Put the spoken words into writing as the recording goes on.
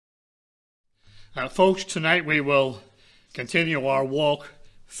Folks, tonight we will continue our walk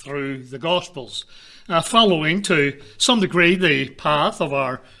through the Gospels, following to some degree the path of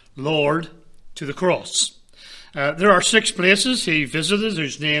our Lord to the cross. There are 6 places he visited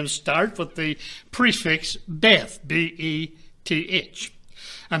whose names start with the prefix Beth, B-E-T-H.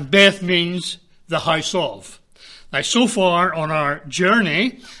 And Beth means the house of. Now, so far on our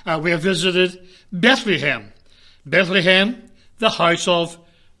journey, we have visited Bethlehem. Bethlehem, the house of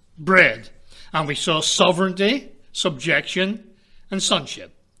bread. And we saw sovereignty, subjection, and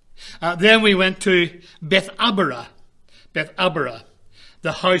sonship. Then we went to Beth Abara,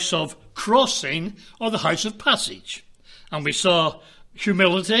 the house of crossing, or the house of passage. And we saw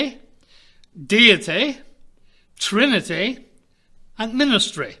humility, deity, trinity, and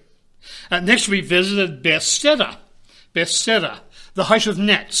ministry. Next we visited Bethsaida, the house of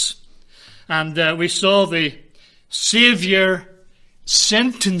nets. And we saw the Saviour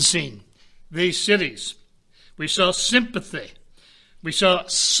sentencing these cities. We saw sympathy. We saw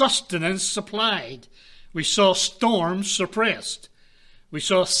sustenance supplied. We saw storms suppressed. We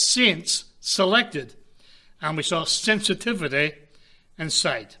saw saints selected. And we saw sensitivity and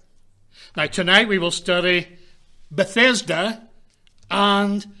sight. Now tonight we will study Bethesda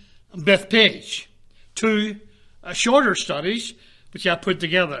and Bethpage, 2 shorter studies which I put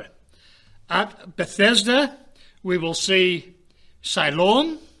together. At Bethesda we will see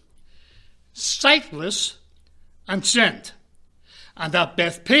Siloam, sightless, and sent. And at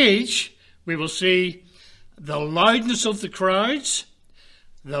Bethpage, we will see the loudness of the crowds,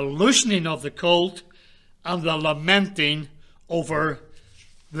 the loosening of the colt, and the lamenting over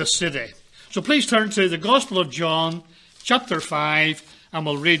the city. So please turn to the Gospel of John, chapter 5, and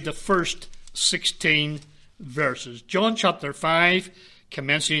we'll read the first 16 verses. John chapter 5,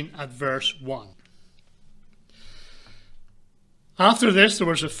 commencing at verse 1. After this, there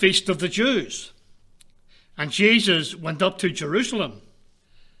was a feast of the Jews, and Jesus went up to Jerusalem.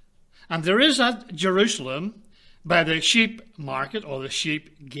 And there is at Jerusalem, by the sheep market, or the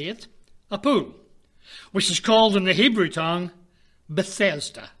sheep gate, a pool, which is called in the Hebrew tongue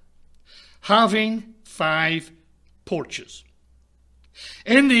Bethesda, having 5 porches.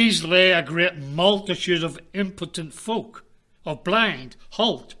 In these lay a great multitude of impotent folk, of blind,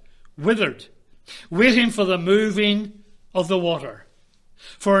 halt, withered, waiting for the moving of the water.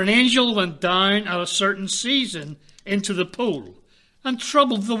 For an angel went down at a certain season into the pool and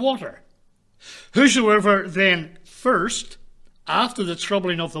troubled the water. Whosoever then first, after the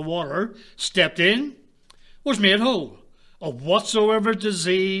troubling of the water, stepped in, was made whole of whatsoever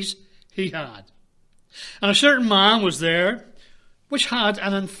disease he had. And a certain man was there which had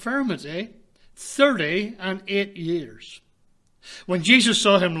an infirmity 38 years. When Jesus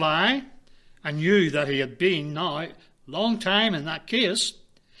saw him lie, and knew that he had been now long time in that case,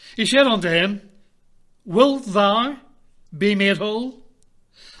 he said unto him, Wilt thou be made whole?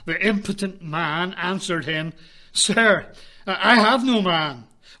 The impotent man answered him, Sir, I have no man,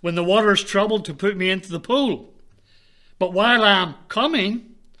 when the water is troubled, to put me into the pool. But while I am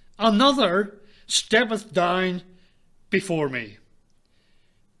coming, another steppeth down before me.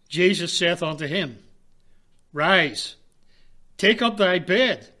 Jesus saith unto him, Rise, take up thy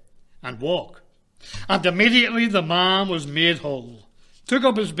bed, and walk. And immediately the man was made whole, took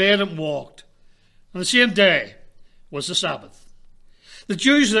up his bed and walked. And the same day was the Sabbath. The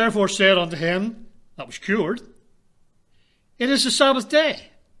Jews therefore said unto him that was cured, It is the Sabbath day.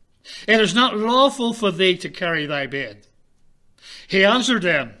 It is not lawful for thee to carry thy bed. He answered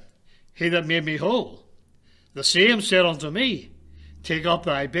them, He that made me whole, the same said unto me, Take up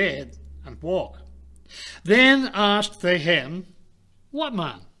thy bed and walk. Then asked they him, What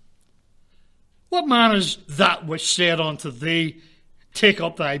man? What man is that which said unto thee, Take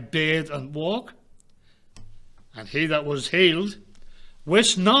up thy bed and walk? And he that was healed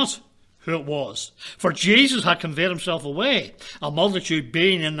wist not who it was, for Jesus had conveyed himself away, a multitude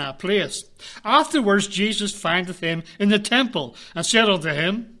being in that place. Afterwards Jesus findeth him in the temple, and said unto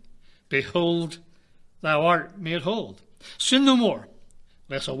him, Behold, thou art made whole. Sin no more,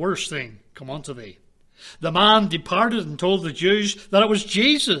 lest a worse thing come unto thee. The man departed and told the Jews that it was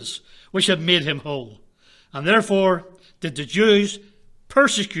Jesus which had made him whole. And therefore did the Jews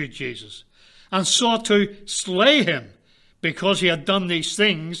persecute Jesus, and sought to slay him, because he had done these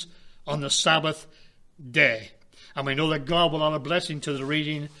things on the Sabbath day. And we know that God will add a blessing to the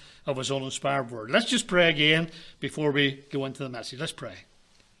reading of his own inspired word. Let's just pray again before we go into the message. Let's pray.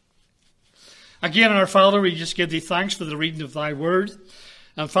 Again, our Father, we just give thee thanks for the reading of thy word.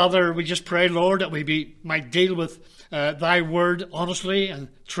 And Father, we just pray, Lord, that we might deal with thy word honestly and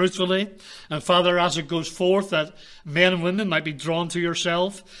truthfully. And Father, as it goes forth, that men and women might be drawn to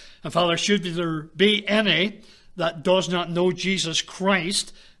yourself. And Father, should there be any that does not know Jesus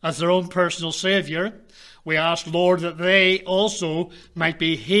Christ as their own personal Saviour, we ask, Lord, that they also might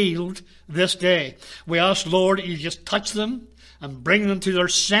be healed this day. We ask, Lord, you just touch them and bring them to their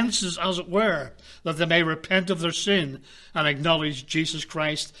senses, as it were, that they may repent of their sin and acknowledge Jesus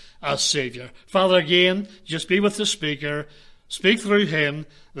Christ as Saviour. Father, again, just be with the speaker. Speak through him,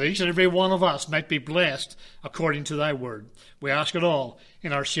 that each and every one of us might be blessed according to thy word. We ask it all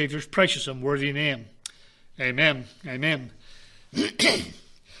in our Saviour's precious and worthy name. Amen. Amen.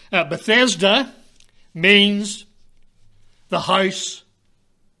 Bethesda means the house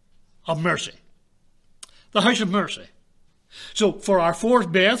of mercy. The house of mercy. So for our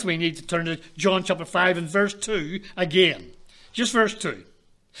fourth Beth, we need to turn to John chapter 5 and verse 2 again. Just verse 2.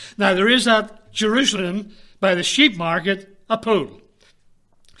 Now there is at Jerusalem by the sheep market a pool,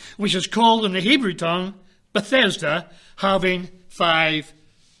 which is called in the Hebrew tongue Bethesda, having 5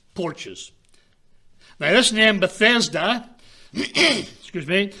 porches. Now this name Bethesda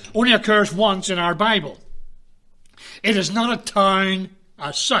only occurs once in our Bible. It is not a town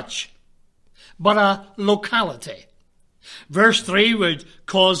as such, but a locality. Verse 3 would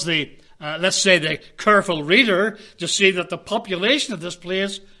cause the careful reader to see that the population of this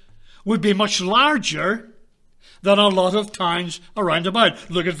place would be much larger than a lot of towns around about.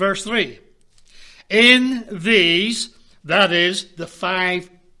 Look at verse 3. In these, that is, the 5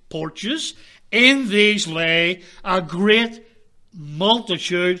 porches, in these lay a great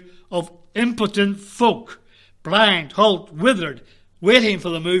multitude of impotent folk, blind, halt, withered, waiting for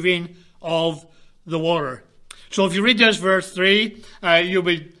the moving of the water. So if you read this verse 3, you'll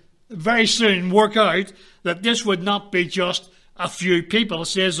be very soon work out that this would not be just a few people. It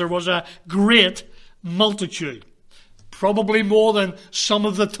says there was a great multitude, probably more than some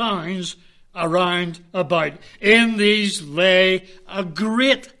of the towns around about. In these lay a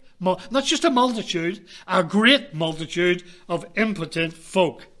great, not just a multitude, a great multitude of impotent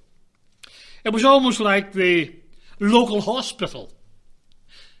folk. It was almost like the local hospital.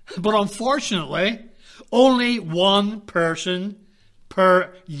 But unfortunately, only one person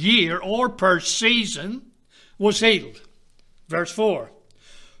per year or per season was healed. Verse 4.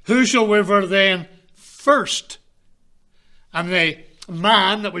 Whosoever then first, and the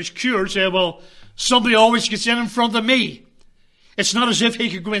man that was cured said, well, somebody always gets in front of me. It's not as if he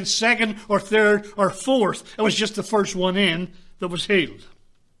could go in second or third or fourth. It was just the first one in that was healed.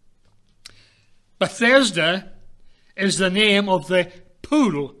 Bethesda is the name of the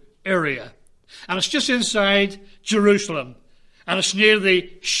pool area. And it's just inside Jerusalem. And it's near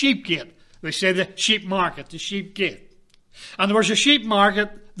the sheep gate. They say the sheep market, the sheep gate. And there was a sheep market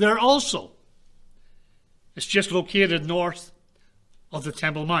there also. It's just located north of the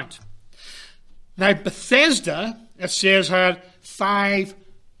Temple Mount. Now Bethesda, it says, had 5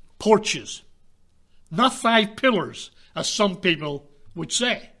 porches. Not 5 pillars, as some people would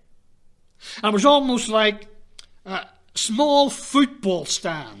say. And it was almost like small football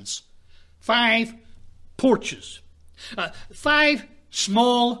stands. 5 porches. 5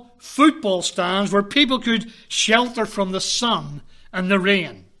 small football stands where people could shelter from the sun and the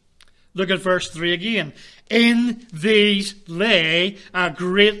rain. Look at verse 3 again. In these lay a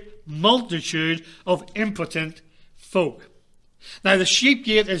great multitude of impotent folk. Now the sheep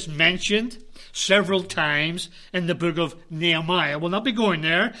gate is mentioned several times in the book of Nehemiah. We'll not be going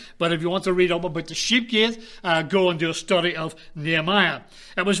there, but if you want to read up about the sheep gate, go and do a study of Nehemiah.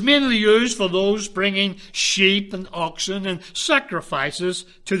 It was mainly used for those bringing sheep and oxen and sacrifices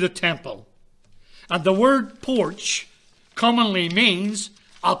to the temple. And the word porch commonly means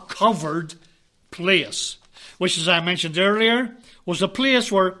a covered place, which, as I mentioned earlier, was a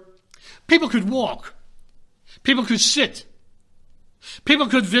place where people could walk, people could sit, people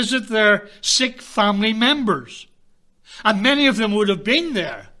could visit their sick family members. And many of them would have been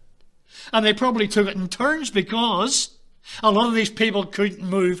there. And they probably took it in turns because a lot of these people couldn't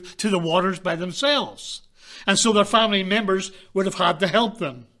move to the waters by themselves. And so their family members would have had to help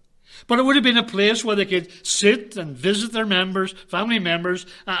them. But it would have been a place where they could sit and visit their family members,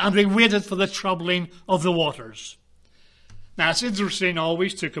 and they waited for the troubling of the waters. Now, it's interesting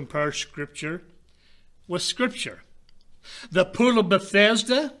always to compare Scripture with Scripture. The pool of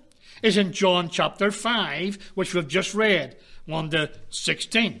Bethesda is in John chapter 5, which we've just read, 1 to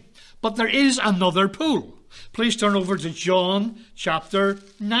 16. But there is another pool. Please turn over to John chapter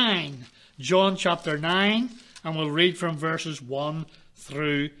 9. John chapter 9, and we'll read from verses 1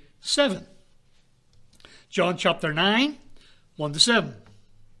 through 7. John chapter 9, 1 to 7.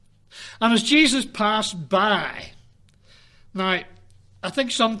 And as Jesus passed by, now, I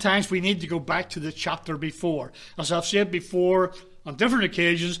think sometimes we need to go back to the chapter before. As I've said before on different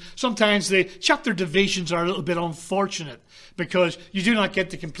occasions, sometimes the chapter divisions are a little bit unfortunate because you do not get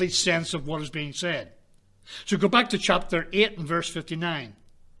the complete sense of what is being said. So go back to chapter 8 and verse 59.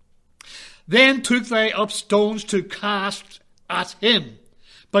 Then took they up stones to cast at him.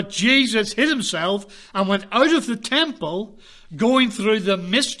 But Jesus hid himself and went out of the temple, going through the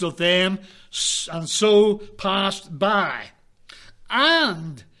midst of them, and so passed by.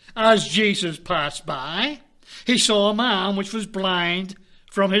 And as Jesus passed by, he saw a man which was blind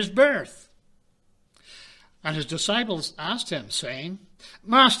from his birth. And his disciples asked him, saying,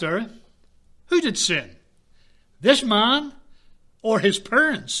 Master, who did sin, this man or his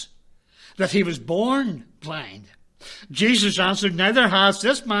parents, that he was born blind? Jesus answered, Neither has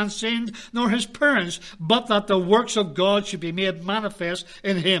this man sinned nor his parents, but that the works of God should be made manifest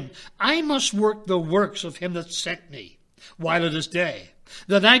in him. I must work the works of him that sent me, while it is day.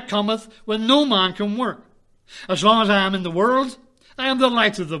 The night cometh when no man can work. As long as I am in the world, I am the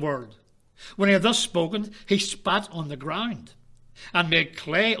light of the world. When he had thus spoken, he spat on the ground, and made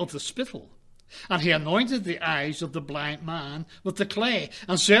clay of the spittle. And he anointed the eyes of the blind man with the clay,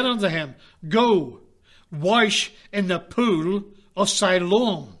 and said unto him, Go, wash in the pool of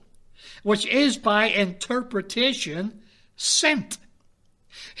Siloam, which is by interpretation sent.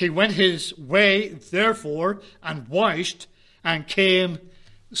 He went his way, therefore, and washed, and came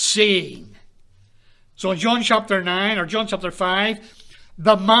seeing. So in John chapter 9, or John chapter 5,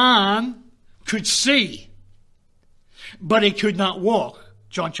 the man could see, but he could not walk.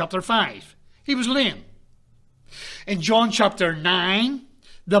 John chapter 5. He was lame. In John chapter 9,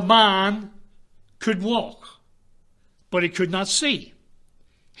 the man could walk, but he could not see.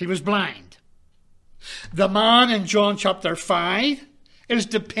 He was blind. The man in John chapter 5 is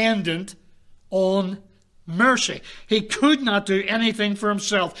dependent on mercy. He could not do anything for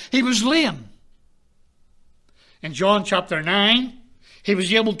himself. He was lame. In John chapter 9, he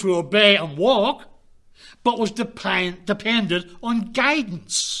was able to obey and walk, but was dependent on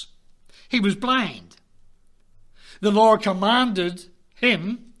guidance. He was blind. The Lord commanded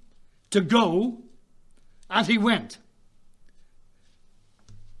him to go, and he went.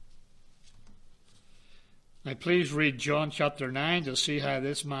 Now please read John chapter 9 to see how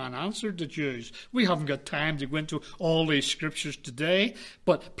this man answered the Jews. We haven't got time to go into all these scriptures today,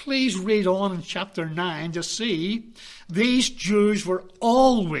 but please read on in chapter 9 to see these Jews were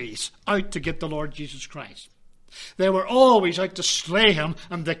always out to get the Lord Jesus Christ. They were always out to slay him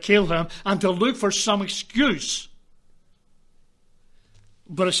and to kill him and to look for some excuse.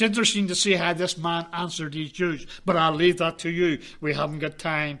 But it's interesting to see how this man answered these Jews. But I'll leave that to you. We haven't got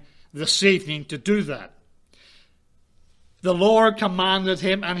time this evening to do that. The Lord commanded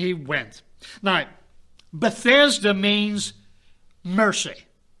him, and he went. Now, Bethesda means mercy.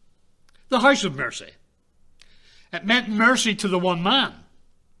 The house of mercy. It meant mercy to the one man.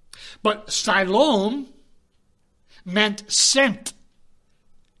 But Siloam meant sent.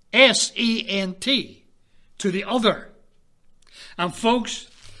 S-E-N-T. To the other. And folks,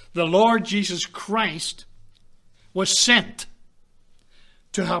 the Lord Jesus Christ was sent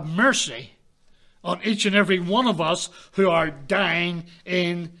to have mercy on each and every one of us who are dying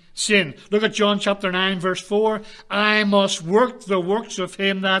in sin. Look at John chapter 9 verse 4. I must work the works of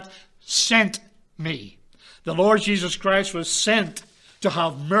him that sent me. The Lord Jesus Christ was sent to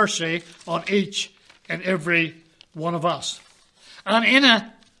have mercy on each and every one of us. And in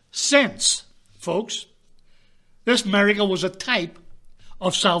a sense, folks, this miracle was a type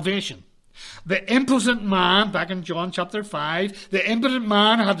of salvation. The impotent man, back in John chapter 5, the impotent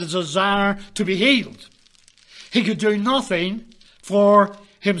man had the desire to be healed. He could do nothing for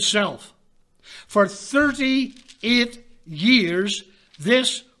himself. For 38 years,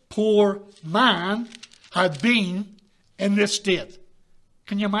 this poor man had been in this state.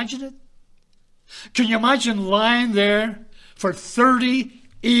 Can you imagine it? Can you imagine lying there for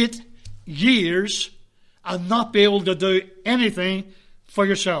 38 years and not be able to do anything for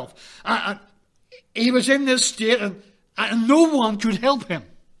yourself? He was in this state and no one could help him.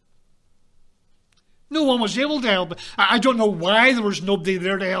 No one was able to help him. I don't know why there was nobody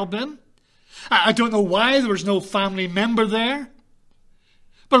there to help him. I don't know why there was no family member there.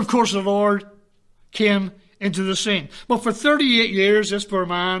 But of course the Lord came into the scene. But for 38 years this poor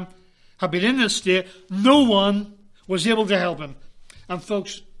man had been in this state. No one was able to help him. And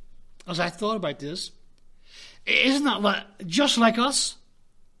folks, as I thought about this, isn't that just like us?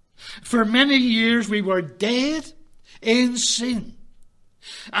 For many years we were dead in sin.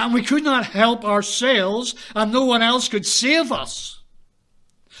 And we could not help ourselves, and no one else could save us.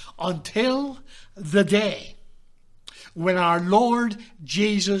 until the day when our Lord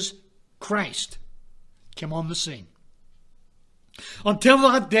Jesus Christ came on the scene. Until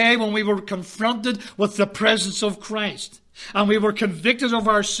that day when we were confronted with the presence of Christ, and we were convicted of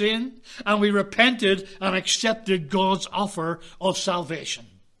our sin, and we repented and accepted God's offer of salvation.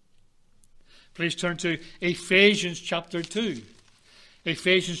 Please turn to Ephesians chapter 2.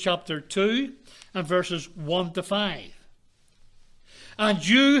 Ephesians chapter 2 and verses 1 to 5. And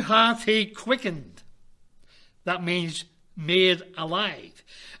you hath he quickened. That means made alive.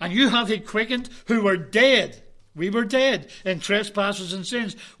 And you hath he quickened who were dead. We were dead in trespasses and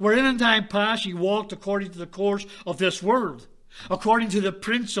sins, wherein in time past ye walked according to the course of this world, according to the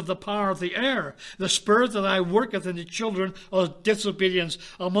prince of the power of the air, the spirit that now worketh in the children of disobedience,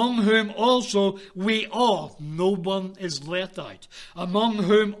 among whom also we all, no one is left out, among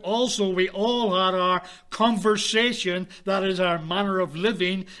whom also we all had our conversation, that is our manner of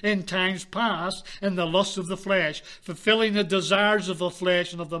living in times past, in the lust of the flesh, fulfilling the desires of the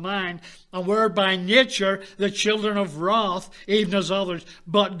flesh and of the mind, and were by nature the children of wrath, even as others.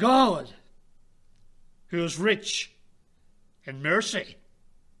 But God, who is rich in mercy,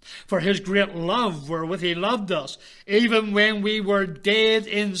 for his great love wherewith he loved us, even when we were dead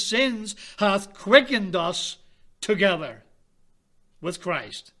in sins, hath quickened us together with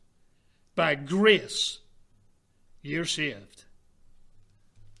Christ. By grace you're saved.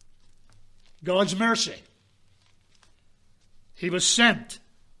 God's mercy. He was sent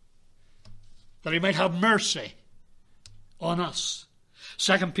that he might have mercy on us.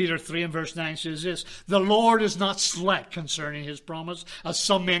 2 Peter 3 and verse 9 says this, the Lord is not slack concerning his promise, as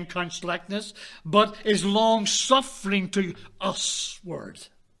some men count slackness, but is long-suffering to usward,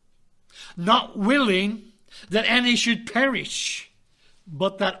 not willing that any should perish,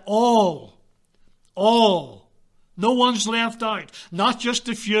 but that all, no one's left out, not just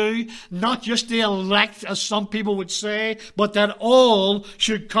a few, not just the elect, as some people would say, but that all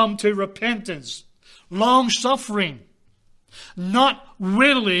should come to repentance. Long-suffering, not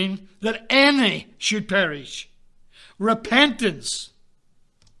willing that any should perish. Repentance.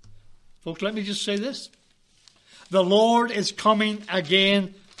 Folks, let me just say this. The Lord is coming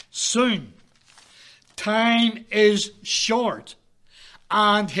again soon. Time is short,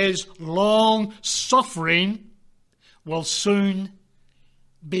 and his long suffering will soon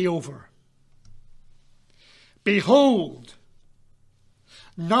be over. Behold,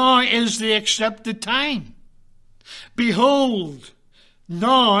 now is the accepted time. Behold,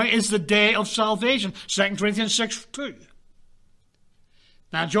 now is the day of salvation. 2 Corinthians 6:2.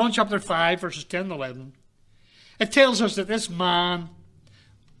 Now, John chapter 5, verses 10 and 11, it tells us that this man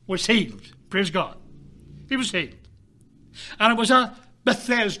was healed. Praise God. He was healed. And it was at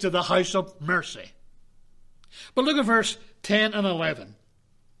Bethesda, the house of mercy. But look at verse 10 and 11.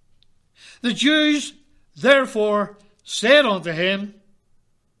 The Jews therefore said unto him,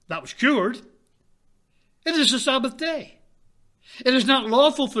 that was cured, it is the Sabbath day. It is not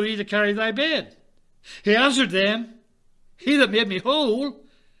lawful for thee to carry thy bed. He answered them, he that made me whole,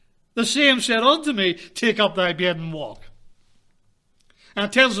 the same said unto me, take up thy bed and walk. And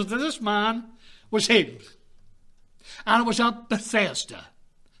it tells us that this man was healed. And it was at Bethesda,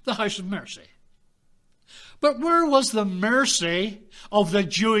 the house of mercy. But where was the mercy of the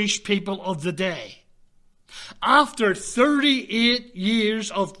Jewish people of the day? After 38 years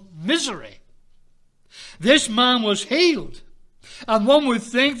of misery, this man was healed. And one would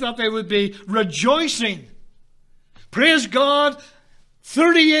think that they would be rejoicing. Praise God,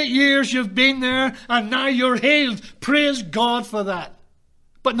 38 years you've been there and now you're healed. Praise God for that.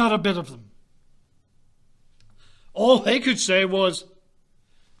 But not a bit of them. All they could say was,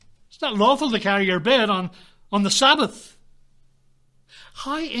 it's not lawful to carry your bed on the Sabbath.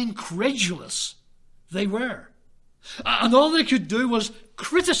 How incredulous they were. And all they could do was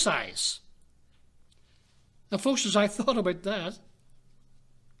criticize. Now, folks, as I thought about that,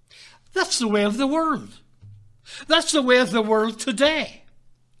 that's the way of the world. That's the way of the world today.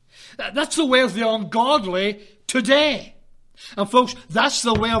 That's the way of the ungodly today. And folks, that's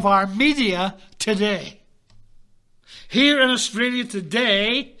the way of our media today. Here in Australia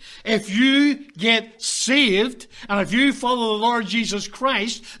today, if you get saved and if you follow the Lord Jesus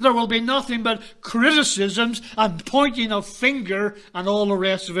Christ, there will be nothing but criticisms and pointing of finger and all the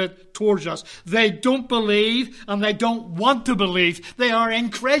rest of it towards us. They don't believe and they don't want to believe. They are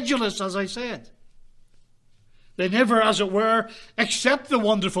incredulous, as I said. They never, as it were, accept the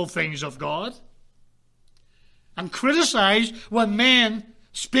wonderful things of God and criticize when men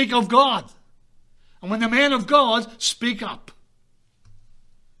speak of God. And when the men of God speak up.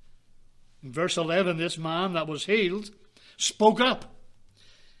 In verse 11, this man that was healed spoke up.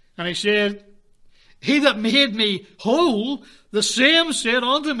 And he said, He that made me whole, the same said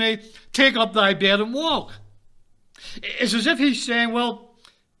unto me, Take up thy bed and walk. It's as if he's saying, well,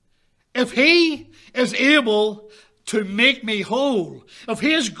 if he is able to make me whole, if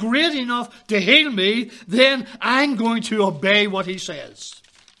he is great enough to heal me, then I'm going to obey what he says.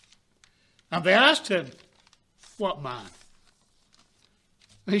 And they asked him, What man?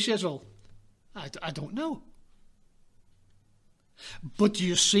 And he says, Well, I don't know. But do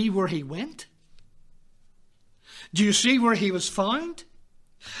you see where he went? Do you see where he was found?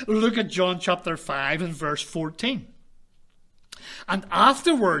 Look at John chapter 5 and verse 14. And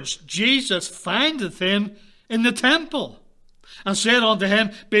afterwards Jesus findeth him in the temple, and said unto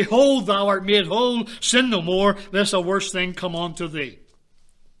him, Behold, thou art made whole, sin no more, lest a worse thing come unto thee.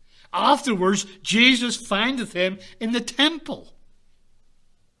 Afterwards Jesus findeth him in the temple.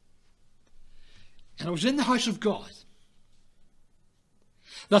 And it was in the house of God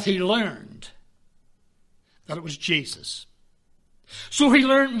that he learned that it was Jesus. So he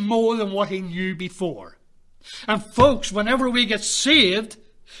learned more than what he knew before. And folks, whenever we get saved,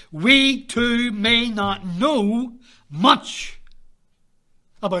 we too may not know much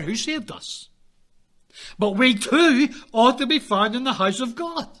about who saved us. But we too ought to be found in the house of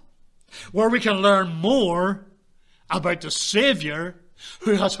God, where we can learn more about the Saviour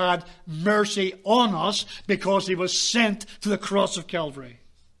who has had mercy on us because he was sent to the cross of Calvary.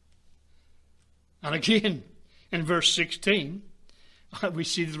 And again, in verse 16, we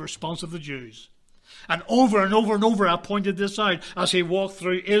see the response of the Jews. And over and over and over, I pointed this out as he walked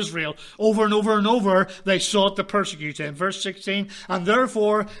through Israel. Over and over and over, they sought to persecute him. Verse 16, and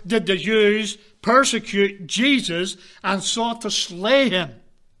therefore did the Jews persecute Jesus and sought to slay him.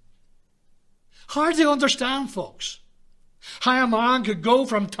 Hard to understand, folks. How a man could go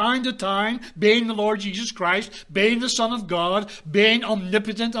from town to town, being the Lord Jesus Christ, being the Son of God, being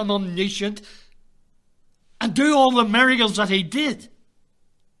omnipotent and omniscient, and do all the miracles that he did.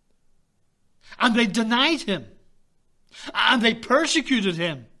 And they denied him. And they persecuted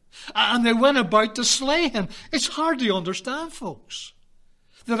him. And they went about to slay him. It's hard to understand, folks,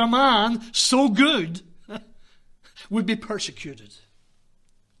 that a man so good would be persecuted.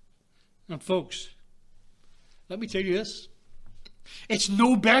 And folks, let me tell you this. It's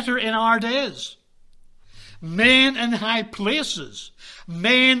no better in our days. Men in high places,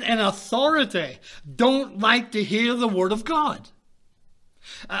 men in authority, don't like to hear the word of God.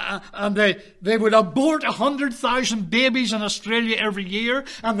 And they would abort 100,000 babies in Australia every year,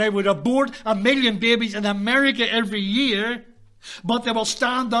 and they would abort 1 million babies in America every year, but they will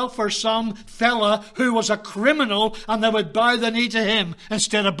stand up for some fella who was a criminal, and they would bow the knee to him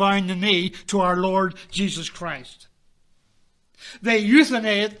instead of bowing the knee to our Lord Jesus Christ. They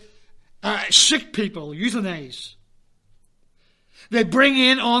euthanize sick people, euthanize. They bring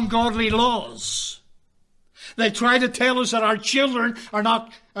in ungodly laws. They try to tell us that our children are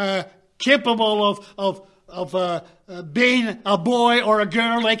not capable of being a boy or a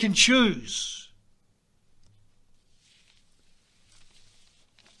girl they can choose.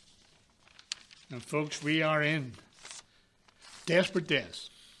 And folks, we are in desperate days.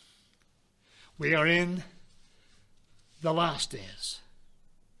 We are in the last days.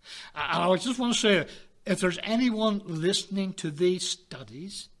 And I just want to say, if there's anyone listening to these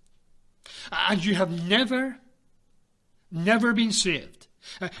studies, and you have never been saved,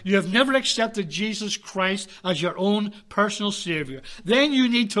 you have never accepted Jesus Christ as your own personal Savior, then you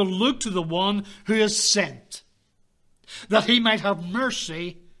need to look to the one who is sent, that he might have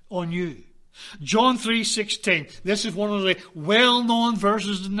mercy on you. John 3:16. This is one of the well-known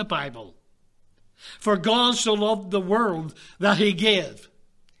verses in the Bible. For God so loved the world that he gave.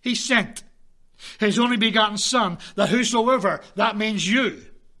 He sent his only begotten Son, that whosoever, that means you,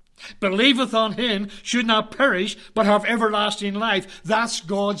 believeth on him should not perish, but have everlasting life. That's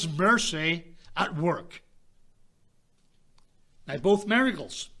God's mercy at work. Now, both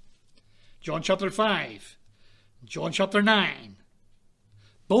miracles, John chapter 5, John chapter 9,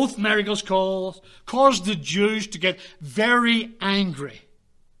 both miracles caused the Jews to get very angry,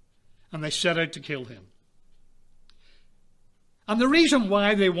 and they set out to kill him. And the reason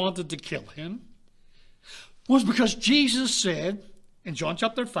why they wanted to kill him was because Jesus said, in John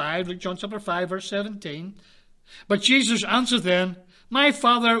chapter 5, Luke John chapter 5, verse 17, but Jesus answered them, My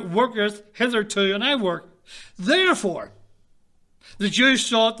Father worketh hitherto, and I work. Therefore, the Jews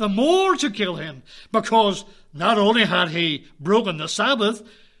sought the more to kill him, because not only had he broken the Sabbath,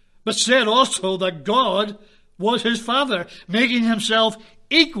 but said also that God was his Father, making himself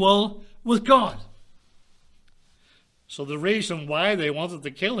equal with God. So the reason why they wanted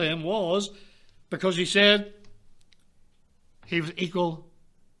to kill him was because he said he was equal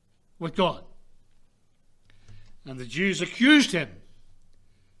with God. And the Jews accused him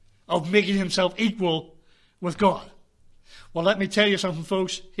of making himself equal with God. Well, let me tell you something,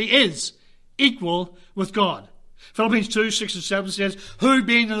 folks. He is equal with God. Philippians 2, 6 and 7 says, who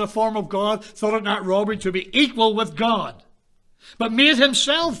being in the form of God thought it not robbery to be equal with God, but made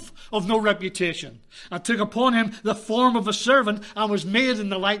himself of no reputation, and took upon him the form of a servant, and was made in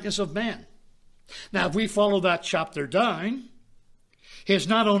the likeness of men. Now, if we follow that chapter down, he is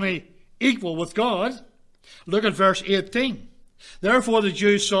not only equal with God. Look at verse 18. Therefore the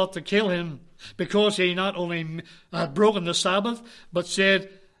Jews sought to kill him, because he not only had broken the Sabbath, but said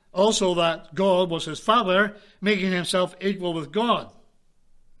also that God was his Father, making himself equal with God.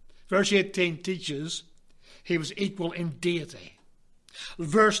 Verse 18 teaches he was equal in deity.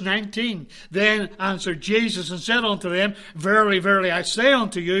 Verse 19, then answered Jesus and said unto them, verily, verily, I say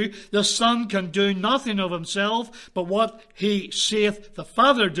unto you, the Son can do nothing of himself, but what he saith the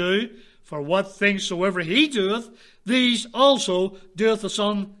Father do, for what things soever he doeth, these also doeth the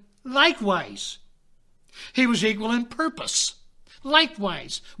Son likewise. He was equal in purpose.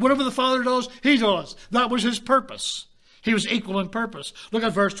 Likewise, whatever the Father does, he does. That was his purpose. He was equal in purpose. Look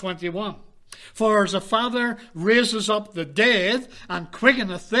at verse 21. For as the Father raises up the dead and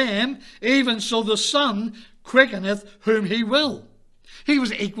quickeneth them, even so the Son quickeneth whom he will. He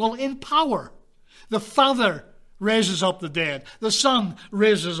was equal in power. The Father raises up the dead. The Son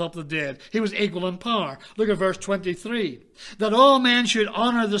raises up the dead. He was equal in power. Look at verse 23. That all men should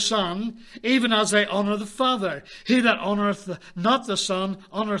honour the Son, even as they honour the Father. He that honoureth not the Son,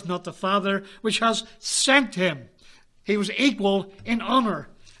 honoureth not the Father, which has sent him. He was equal in honour.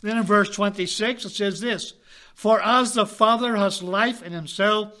 Then in verse 26 it says this, for as the Father has life in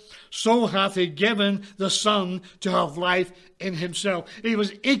himself, so hath he given the Son to have life in himself. He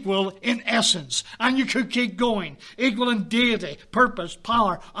was equal in essence. And you could keep going. Equal in deity, purpose,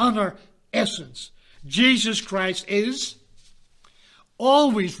 power, honour, essence. Jesus Christ is,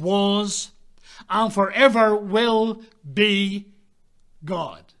 always was, and forever will be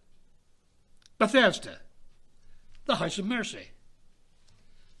God. Bethesda, the house of mercy.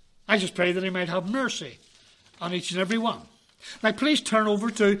 I just pray that he might have mercy on each and every one. Now please turn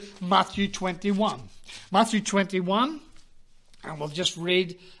over to Matthew 21. Matthew 21, and we'll just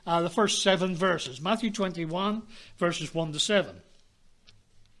read the first 7 verses. Matthew 21, verses 1 to 7.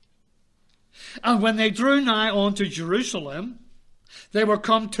 And when they drew nigh unto Jerusalem, they were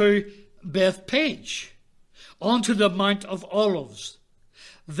come to Bethpage, unto the Mount of Olives.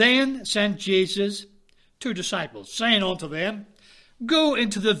 Then sent Jesus 2 disciples, saying unto them, go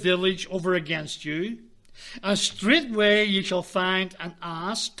into the village over against you, and straightway ye shall find an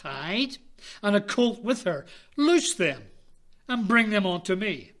ass tied, and a colt with her. Loose them, and bring them unto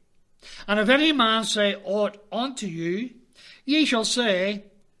me. And if any man say aught unto you, ye shall say,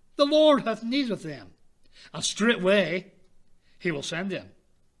 the Lord hath need of them, and straightway he will send them.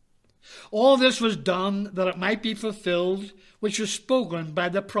 All this was done that it might be fulfilled, which was spoken by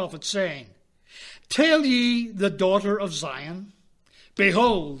the prophet, saying, tell ye the daughter of Zion,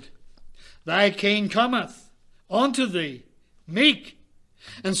 behold, thy king cometh unto thee, meek,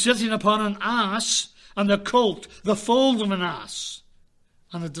 and sitting upon an ass, and the colt, the foal of an ass.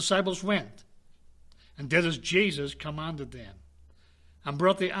 And the disciples went, and did as Jesus commanded them, and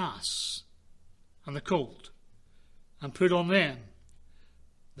brought the ass, and the colt, and put on them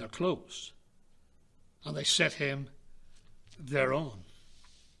their clothes, and they set him thereon.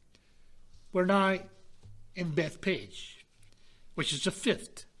 We're now in Bethpage, which is the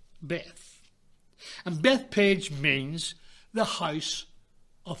 5th Beth. And Bethpage means the house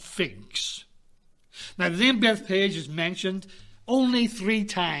of figs. Now the name Bethpage is mentioned only 3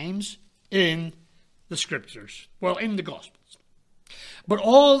 times in the Scriptures, well, in the Gospels. But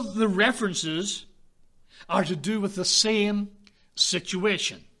all the references are to do with the same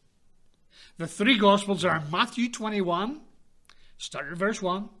situation. The 3 Gospels are Matthew 21, starting at verse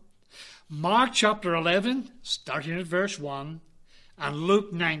 1, Mark chapter 11, starting at verse 1, and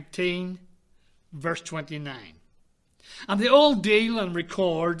Luke 19, verse 29. And they all deal and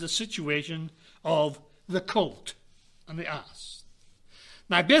record the situation of the colt and the ass.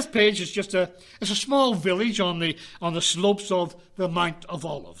 Now Bethpage is just a small village on the slopes of the Mount of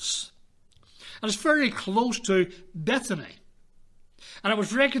Olives. And it's very close to Bethany. And it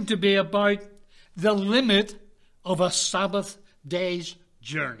was reckoned to be about the limit of a Sabbath day's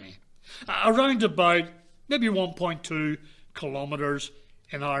journey. Around about maybe 1.2 kilometers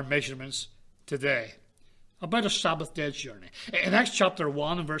in our measurements today. About a Sabbath day's journey. In Acts chapter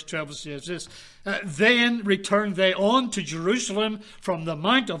 1 and verse 12 it says this, then returned they on to Jerusalem from the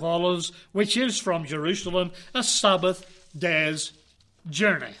Mount of Olives, which is from Jerusalem a Sabbath day's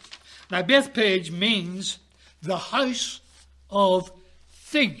journey. Now, Bethpage means the house of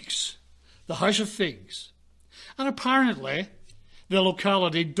figs. The house of figs. And apparently, the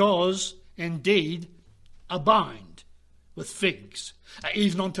locality does indeed abound with figs,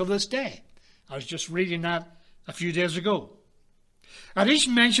 even until this day. I was just reading that a few days ago. At each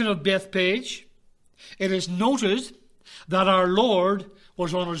mention of Bethpage, it is noted that our Lord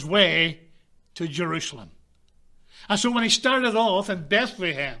was on his way to Jerusalem. And so when he started off in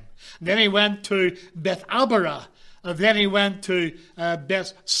Bethlehem, then he went to Bethabara, then he went to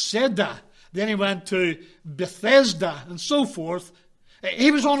Bethsaida, then he went to Bethesda, and so forth.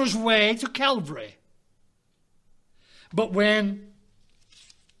 He was on his way to Calvary. But when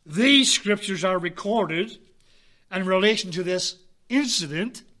these scriptures are recorded in relation to this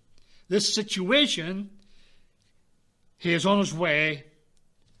incident, this situation, he is on his way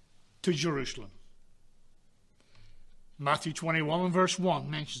to Jerusalem. Matthew 21 and verse 1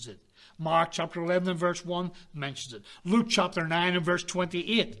 mentions it. Mark chapter 11 and verse 1 mentions it. Luke chapter 9 and verse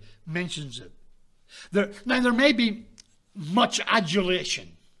 28 mentions it. Now there may be much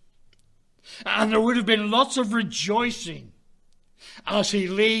adulation, and there would have been lots of rejoicing as he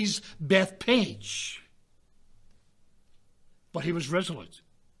leaves Bethpage. But he was resolute.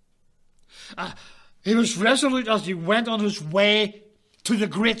 He was resolute as he went on his way to the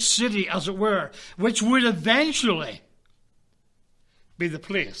great city, as it were, which would eventually be the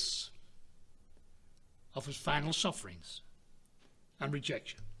place of his final sufferings and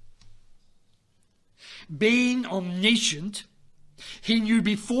rejection. Being omniscient, he knew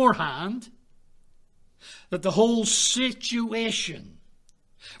beforehand that the whole situation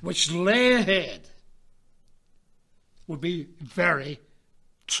which lay ahead would be very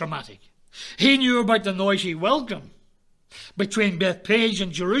traumatic. He knew about the noisy welcome between Bethpage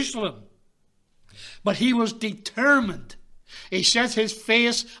and Jerusalem, but he was determined. He set his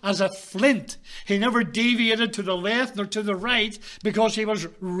face as a flint. He never deviated to the left nor to the right, because he was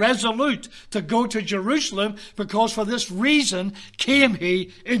resolute to go to Jerusalem, because for this reason came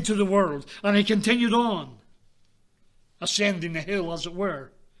he into the world. And he continued on, ascending the hill, as it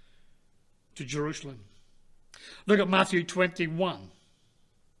were, to Jerusalem. Look at Matthew 21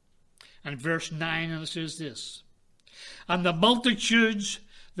 and verse 9, and it says this: "And the multitudes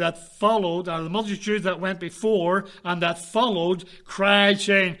that followed, or the multitude that went before and that followed, cried,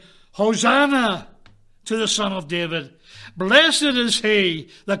 saying, Hosanna to the Son of David. Blessed is he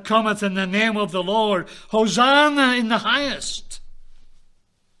that cometh in the name of the Lord. Hosanna in the highest."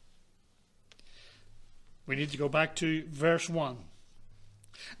 We need to go back to verse 1,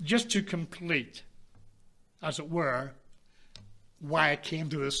 just to complete, as it were, why it came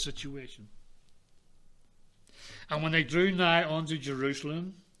to this situation. "And when they drew nigh unto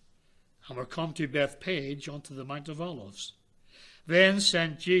Jerusalem, and were come to Bethpage unto the Mount of Olives, then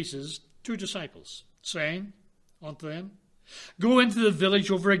sent Jesus 2 disciples, saying unto them, Go into the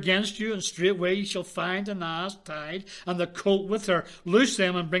village over against you, and straightway ye shall find an ass tied, and the colt with her. Loose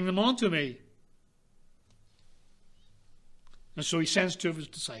them, and bring them unto me. And so he sends 2 of his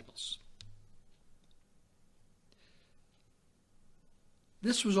disciples.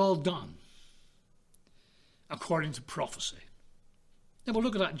 This was all done according to prophecy. Now we'll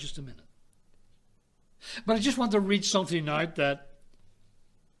look at that in just a minute. But I just want to read something out that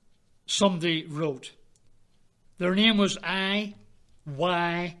somebody wrote. Their name was Iwan,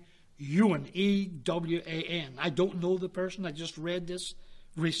 E-W-A-N. I don't know the person. I just read this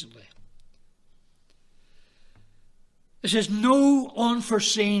recently. It says, no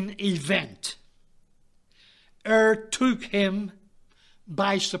unforeseen event took him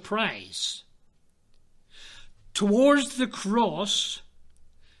by surprise. Towards the cross,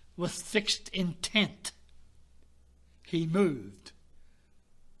 with fixed intent, he moved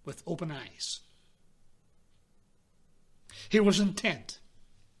with open eyes. He was intent.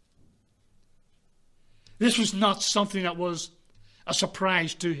 This was not something that was a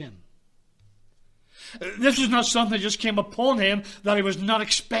surprise to him. This was not something that just came upon him that he was not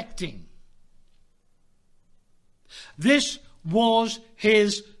expecting. This was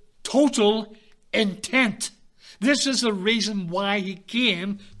his total intent. This is the reason why he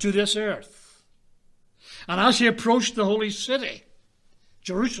came to this earth. And as he approached the holy city,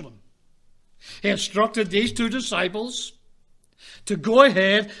 Jerusalem, he instructed these 2 disciples to go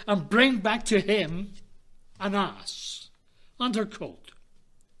ahead and bring back to him an ass and her colt.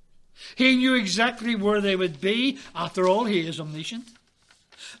 He knew exactly where they would be. After all, he is omniscient.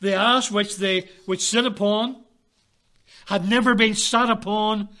 The ass which they would sit upon had never been sat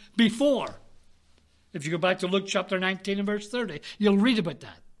upon before. If you go back to Luke chapter 19 and verse 30, you'll read about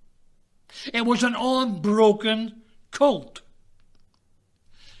that. It was an unbroken colt.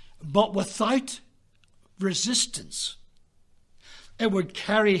 but without resistance, it would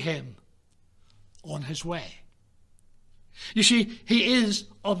carry him on his way. You see, he is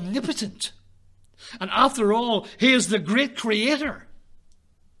omnipotent. And after all, he is the great creator.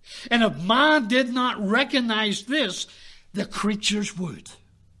 And if man did not recognize this, the creatures would.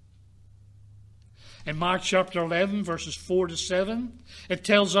 In Mark chapter 11, verses 4 to 7, it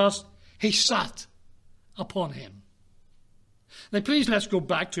tells us he sat upon him. Now please let's go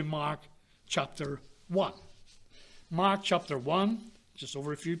back to Mark chapter 1. Mark chapter 1, just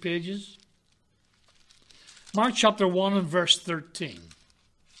over a few pages. Mark chapter 1 and verse 13.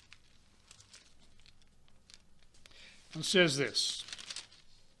 And says this.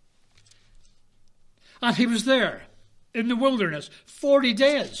 And he was there in the wilderness 40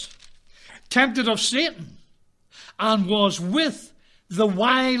 days, tempted of Satan, and was with the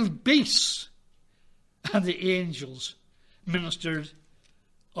wild beasts, and the angels ministered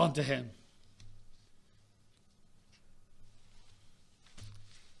unto him.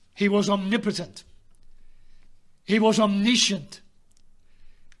 He was omnipotent. He was omniscient.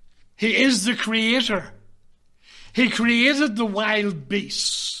 He is the creator. He created the wild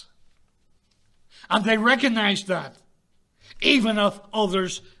beasts. And they recognized that, even if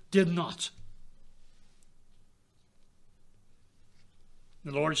others did not.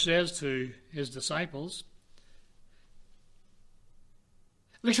 The Lord says to his disciples,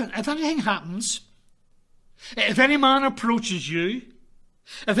 listen, if anything happens, if any man approaches you,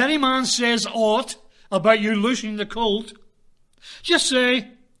 if any man says aught about you loosing the colt, just say,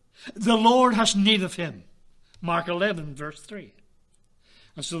 the Lord has need of him. Mark 11, verse 3.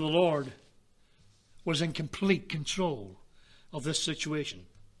 And so the Lord was in complete control of this situation.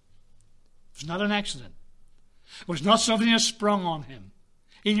 It was not an accident. It was not something that sprung on him.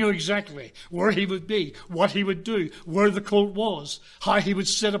 He knew exactly where he would be, what he would do, where the colt was, how he would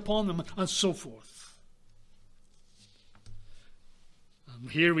sit upon them, and so forth.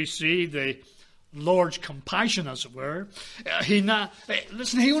 And here we see the Lord's compassion, as it were. He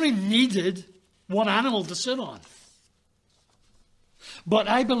only needed one animal to sit on. But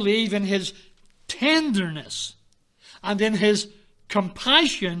I believe in his tenderness and in his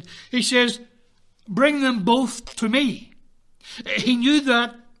compassion, he says, bring them both to me. He knew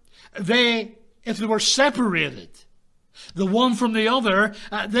that if they were separated, the one from the other,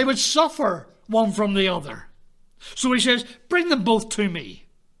 they would suffer one from the other. So he says, bring them both to me.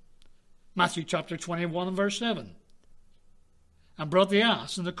 Matthew chapter 21 and verse 7. And brought the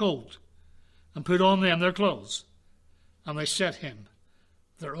ass and the colt, and put on them their clothes, and they set him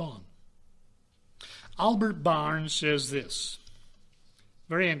thereon. Albert Barnes says this.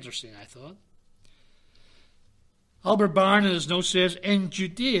 Very interesting, I thought. Albert Barnes in his note says, in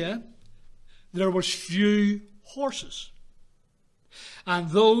Judea there was few horses, and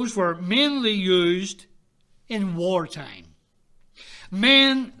those were mainly used in wartime.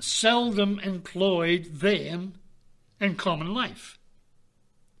 Men seldom employed them in common life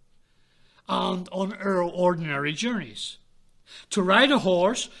and on ordinary journeys. To ride a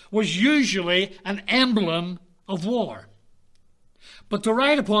horse was usually an emblem of war. But to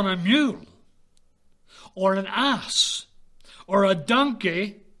ride upon a mule or an ass or a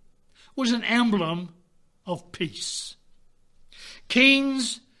donkey was an emblem of peace.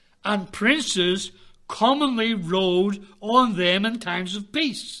 Kings and princes commonly rode on them in times of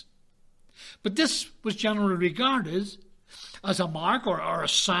peace. But this was generally regarded as a mark or a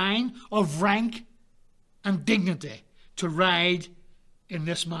sign of rank and dignity to ride in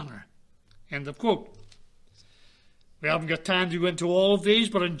this manner. End of quote. We haven't got time to go into all of these,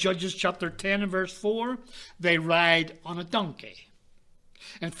 but in Judges chapter 10 and verse 4, they ride on a donkey.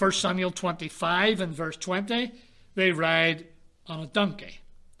 In 1 Samuel 25 and verse 20, they ride on a donkey.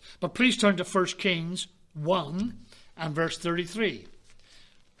 But please turn to 1 Kings 1 and verse 33.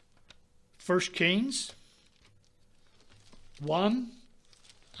 1 Kings 1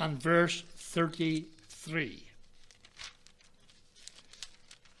 and verse 33.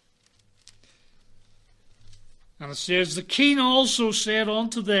 And it says, the king also said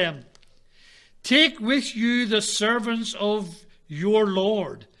unto them, take with you the servants of your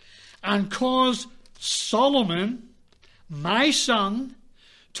Lord, and cause Solomon, my son,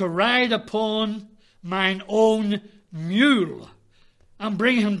 to ride upon mine own mule, and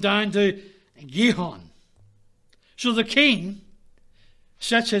bring him down to Gihon. So the king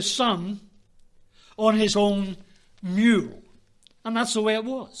sets his son on his own mule. And that's the way it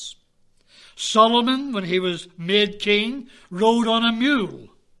was. Solomon, when he was made king, rode on a mule.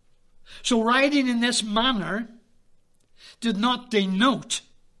 So riding in this manner did not denote,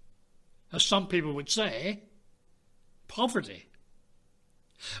 as some people would say, poverty.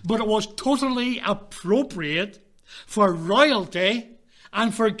 but it was totally appropriate for royalty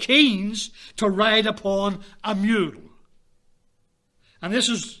and for kings to ride upon a mule. And this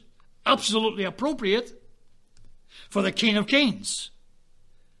is absolutely appropriate for the King of Kings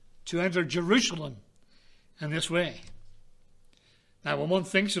to enter Jerusalem in this way. Now, when one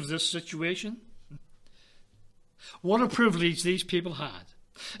thinks of this situation, what a privilege these people had.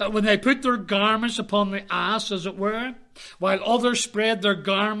 When they put their garments upon the ass, as it were, while others spread their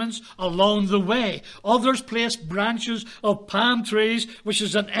garments along the way. Others placed branches of palm trees, which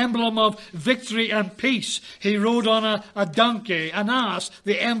is an emblem of victory and peace. He rode on a donkey, an ass,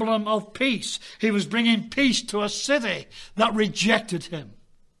 the emblem of peace. He was bringing peace to a city that rejected him.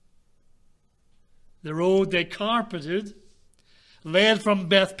 The road they carpeted led from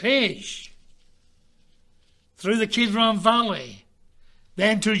Bethpage through the Kidron Valley,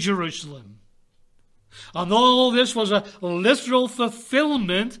 then to Jerusalem. And all this was a literal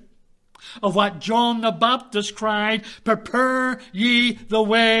fulfillment of what John the Baptist cried, "Prepare ye the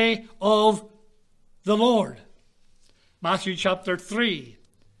way of the Lord." Matthew chapter 3,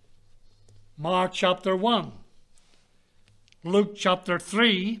 Mark chapter 1, Luke chapter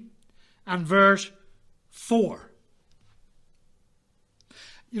 3, and verse 4.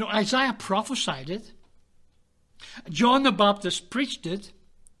 Isaiah prophesied it. John the Baptist preached it.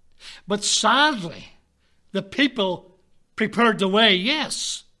 But sadly, the people prepared the way,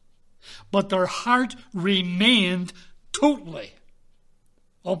 yes, but their heart remained totally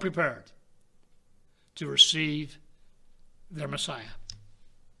unprepared to receive their Messiah.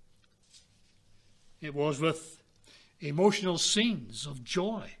 It was with emotional scenes of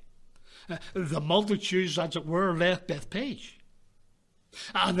joy. The multitudes, as it were, left Bethpage,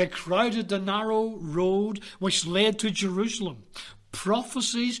 and they crowded the narrow road which led to Jerusalem.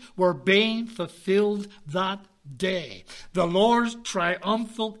 Prophecies were being fulfilled that day. The Lord's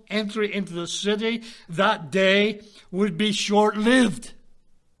triumphal entry into the city that day would be short-lived.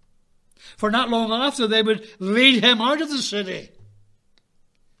 For not long after, they would lead him out of the city,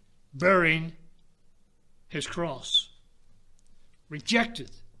 bearing his cross.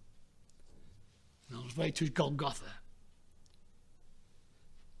 Rejected. And on his way to Golgotha.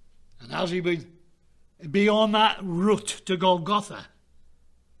 And as he would be on that route to Golgotha,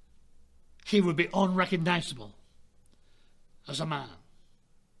 he would be unrecognizable as a man.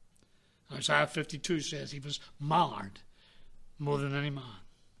 Isaiah 52 says he was marred more than any man.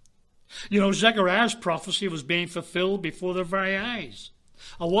 Zechariah's prophecy was being fulfilled before their very eyes.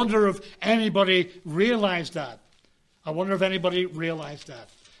 I wonder if anybody realized that.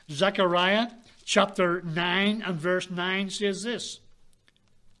 Zechariah chapter 9 and verse 9 says this: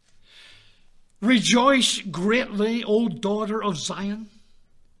 "Rejoice greatly, O daughter of Zion.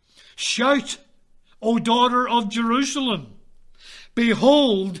 Shout, O daughter of Jerusalem.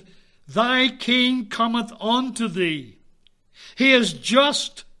 Behold, thy king cometh unto thee. He is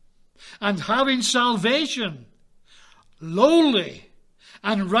just and having salvation, lowly,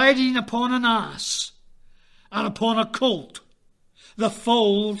 and riding upon an ass, and upon a colt, the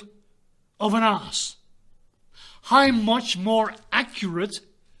foal of an ass." How much more accurate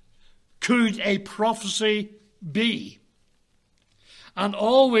could a prophecy be? And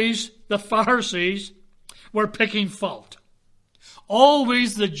always the Pharisees were picking fault.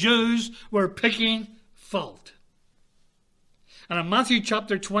 Always the Jews were picking fault. And in Matthew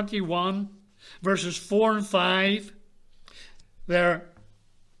chapter 21, verses 4 and 5, they're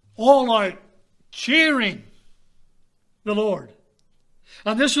all out cheering the Lord.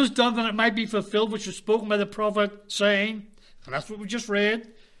 And this was done that it might be fulfilled, which was spoken by the prophet, saying, and that's what we just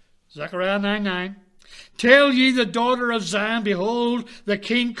read, Zechariah 9:9, "Tell ye the daughter of Zion, behold, the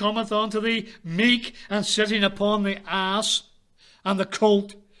king cometh unto thee, meek and sitting upon the ass, and the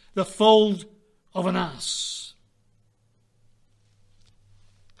colt, the foal of an ass."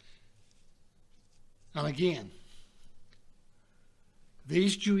 And again,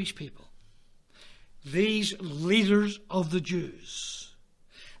 these Jewish people, these leaders of the Jews,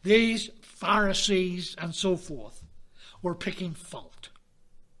 these Pharisees and so forth, were picking fault.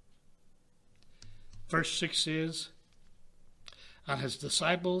 Verse 6 says, "And his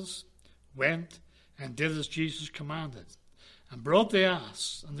disciples went and did as Jesus commanded, and brought the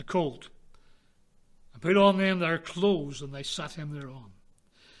ass and the colt, and put on them their clothes, and they sat him thereon.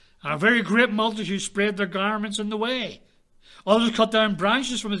 And a very great multitude spread their garments in the way. Others cut down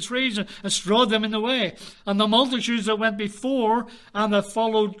branches from the trees and strawed them in the way. And the multitudes that went before and that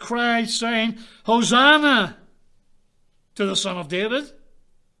followed cried, saying, Hosanna to the Son of David.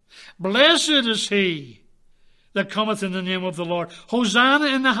 Blessed is he that cometh in the name of the Lord. Hosanna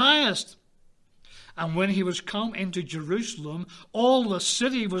in the highest. And when he was come into Jerusalem, all the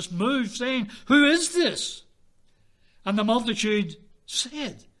city was moved, saying, Who is this? And the multitude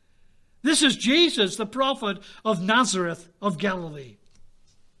said, This is Jesus, the prophet of Nazareth of Galilee.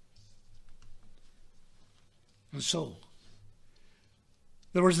 And so,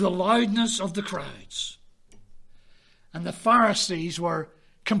 there was the loudness of the crowds, and the Pharisees were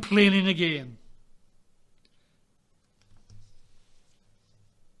complaining again.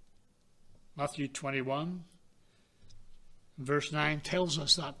 Matthew 21, verse 9 tells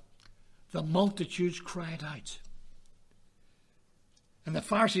us that the multitudes cried out. And the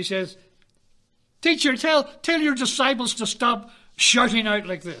Pharisee says, Teacher, tell your disciples to stop shouting out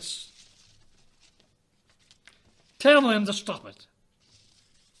like this. Tell them to stop it.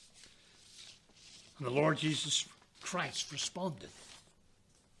 And the Lord Jesus Christ responded.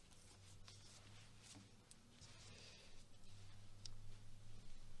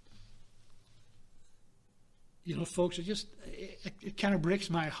 You know, folks, it kind of breaks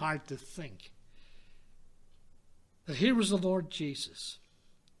my heart to think that here was the Lord Jesus.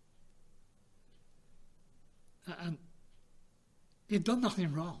 And he'd done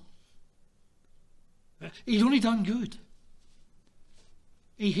nothing wrong. He'd only done good.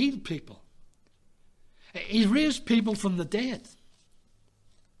 He healed people. He raised people from the dead.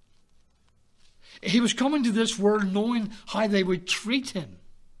 He was coming to this world knowing how they would treat him.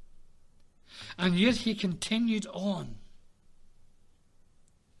 And yet he continued on.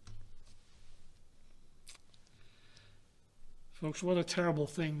 Folks, what a terrible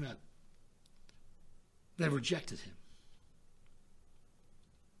thing that they rejected him.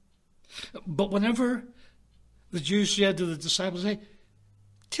 But whenever the Jews said to the disciples, Hey,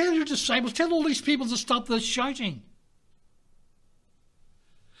 tell your disciples, tell all these people to stop this shouting.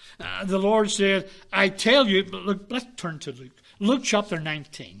 The Lord said, I tell you, but look, let's turn to Luke. Luke chapter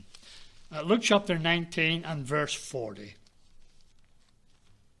 19. Luke chapter 19 and verse 40.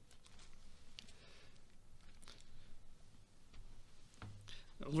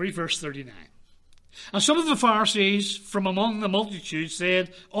 Read verse 39. And some of the Pharisees from among the multitude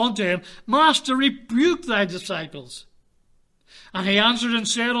said unto him, Master, rebuke thy disciples. And he answered and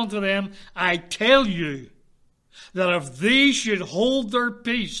said unto them, I tell you that if these should hold their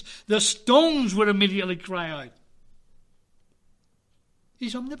peace, the stones would immediately cry out.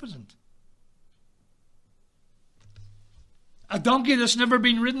 He's omnipotent. A donkey that's never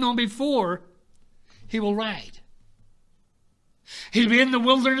been ridden on before, he will ride. He'll be in the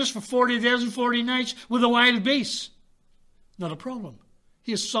wilderness for 40 days and 40 nights with the wild beasts. Not a problem.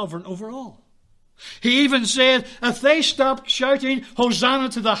 He is sovereign over all. He even said, if they stopped shouting, Hosanna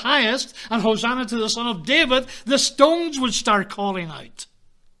to the highest and Hosanna to the Son of David, the stones would start calling out.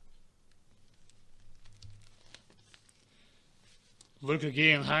 Luke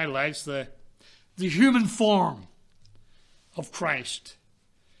again highlights the human form of Christ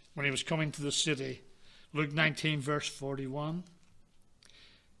when he was coming to the city. Luke 19 verse 41.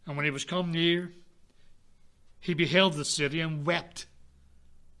 And when he was come near, he beheld the city and wept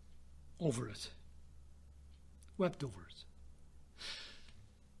over it. Wept over it.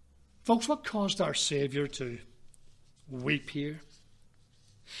 Folks, what caused our Savior to weep here?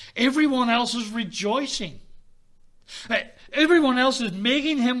 Everyone else is rejoicing. Everyone else is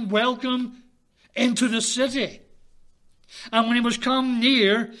making him welcome into the city. And when he was come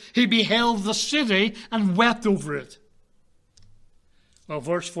near, he beheld the city and wept over it. Well,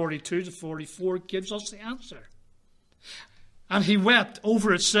 verse 42 to 44 gives us the answer. And he wept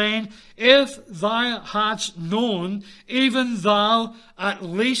over it, saying, If thou hadst known, even thou at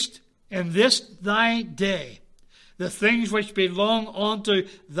least in this thy day, the things which belong unto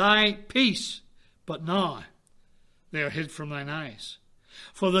thy peace, but now they are hid from thine eyes.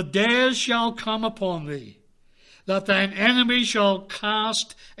 For the days shall come upon thee, that thine enemy shall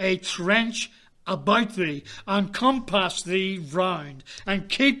cast a trench about thee, and compass thee round, and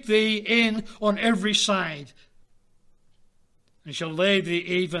keep thee in on every side, and shall lay thee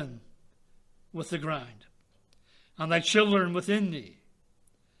even with the ground, and thy children within thee,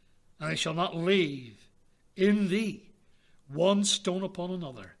 and they shall not leave in thee one stone upon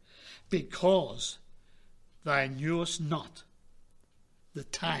another, because thou knewest not the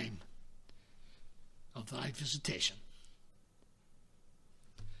time of thy visitation.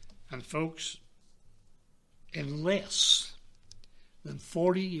 And folks, in less than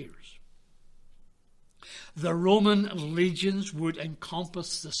 40 years, the Roman legions would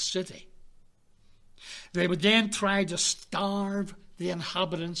encompass the city. They would then try to starve the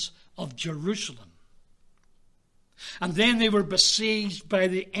inhabitants of Jerusalem. And then they were besieged by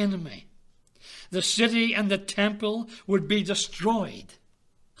the enemy. The city and the temple would be destroyed.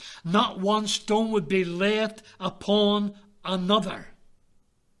 Not one stone would be left upon another.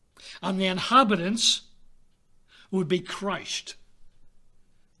 And the inhabitants would be crushed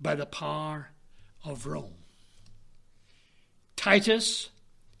by the power of Rome. Titus,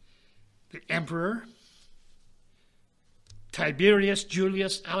 the emperor, Tiberius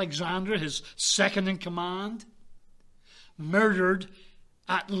Julius Alexander, his second in command, murdered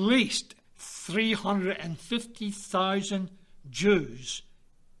at least 350,000 Jews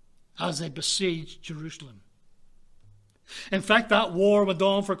as they besieged Jerusalem. In fact, that war went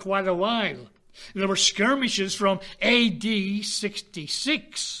on for quite a while. There were skirmishes from AD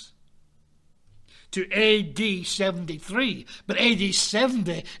 66 to AD 73. But AD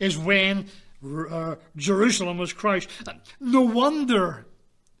 70 is when Jerusalem was crushed. No wonder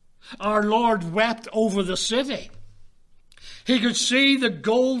our Lord wept over the city. He could see the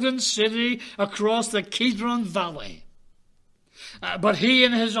golden city across the Kidron Valley. But he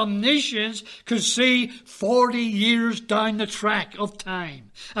in his omniscience could see 40 years down the track of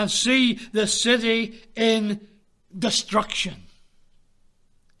time and see the city in destruction.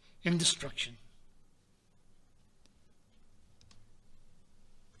 In destruction.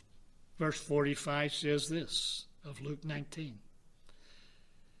 Verse 45 says this of Luke 19.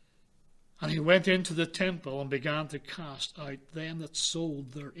 And he went into the temple and began to cast out them that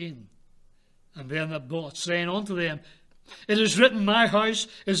sold therein, and them that bought, saying unto them, It is written, My house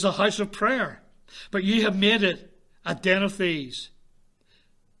is the house of prayer, but ye have made it a den of thieves.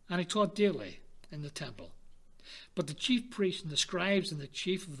 And he taught daily in the temple. But the chief priests and the scribes and the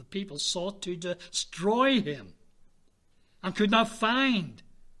chief of the people sought to destroy him, and could not find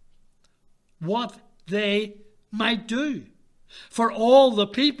what they might do. For all the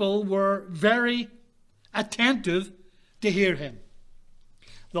people were very attentive to hear him.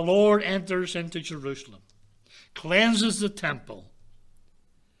 The Lord enters into Jerusalem, cleanses the temple,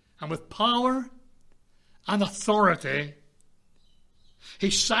 and with power and authority, he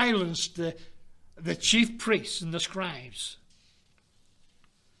silenced the chief priests and the scribes.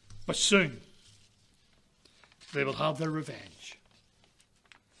 But soon, they will have their revenge.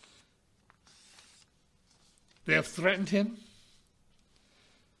 They have threatened him.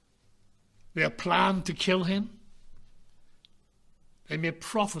 They have planned to kill him. They made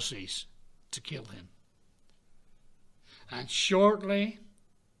prophecies to kill him. And shortly,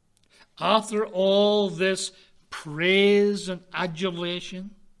 after all this praise and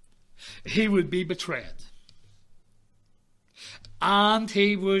adulation, he would be betrayed. And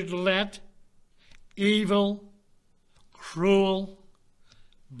he would let evil, cruel,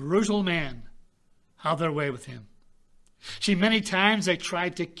 brutal men have their way with him. See, many times they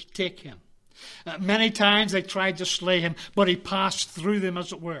tried to take him. Many times they tried to slay him, but he passed through them,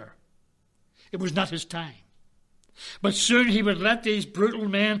 as it were. It was not his time. But soon he would let these brutal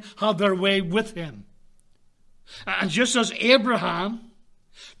men have their way with him. And just as Abraham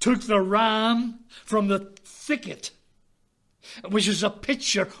took the ram from the thicket, which is a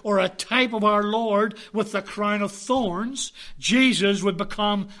picture or a type of our Lord with the crown of thorns, Jesus would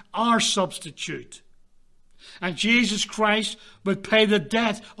become our substitute. And Jesus Christ would pay the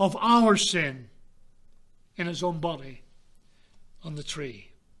debt of our sin in his own body on the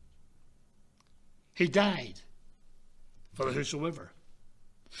tree. He died for the whosoever.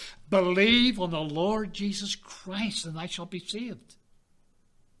 Believe on the Lord Jesus Christ, and thou shalt be saved.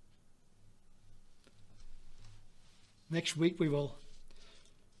 Next week we will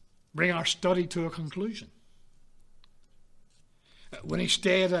bring our study to a conclusion. When he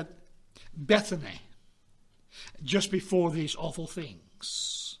stayed at Bethany, just before these awful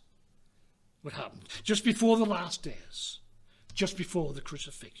things would happen, just before the last days, just before the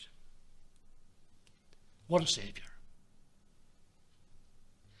crucifixion. What a Saviour.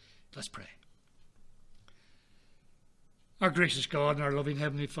 Let's pray. Our gracious God and our loving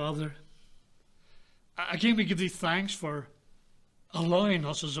Heavenly Father, again we give thee thanks for allowing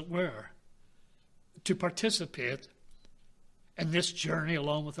us, as it were, to participate in this journey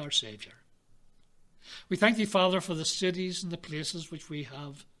along with our Saviour. We thank thee, Father, for the cities and the places which we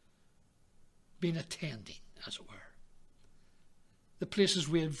have been attending, as it were. The places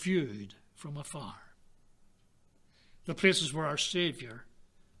we have viewed from afar. The places where our Saviour,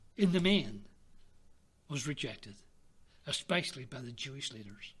 in the main, was rejected, especially by the Jewish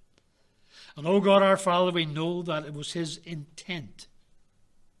leaders. And, O God, our Father, we know that it was his intent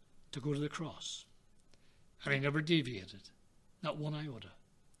to go to the cross. And he never deviated, not one iota.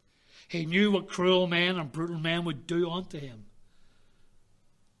 He knew what cruel men and brutal men would do unto him.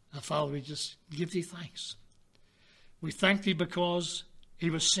 And Father, we just give thee thanks. We thank thee because he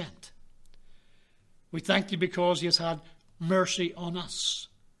was sent. We thank thee because he has had mercy on us.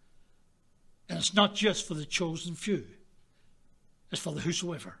 And it's not just for the chosen few. It's for the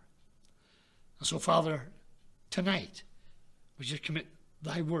whosoever. And so, Father, tonight, we just commit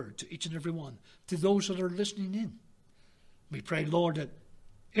thy word to each and every one, to those that are listening in. We pray, Lord, that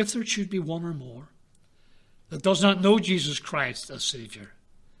if there should be one or more that does not know Jesus Christ as Savior,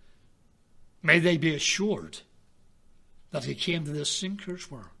 may they be assured that he came to this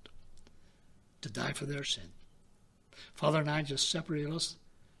sin-cursed world to die for their sin. Father, and I just separate us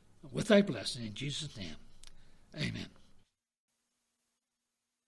with thy blessing in Jesus' name. Amen.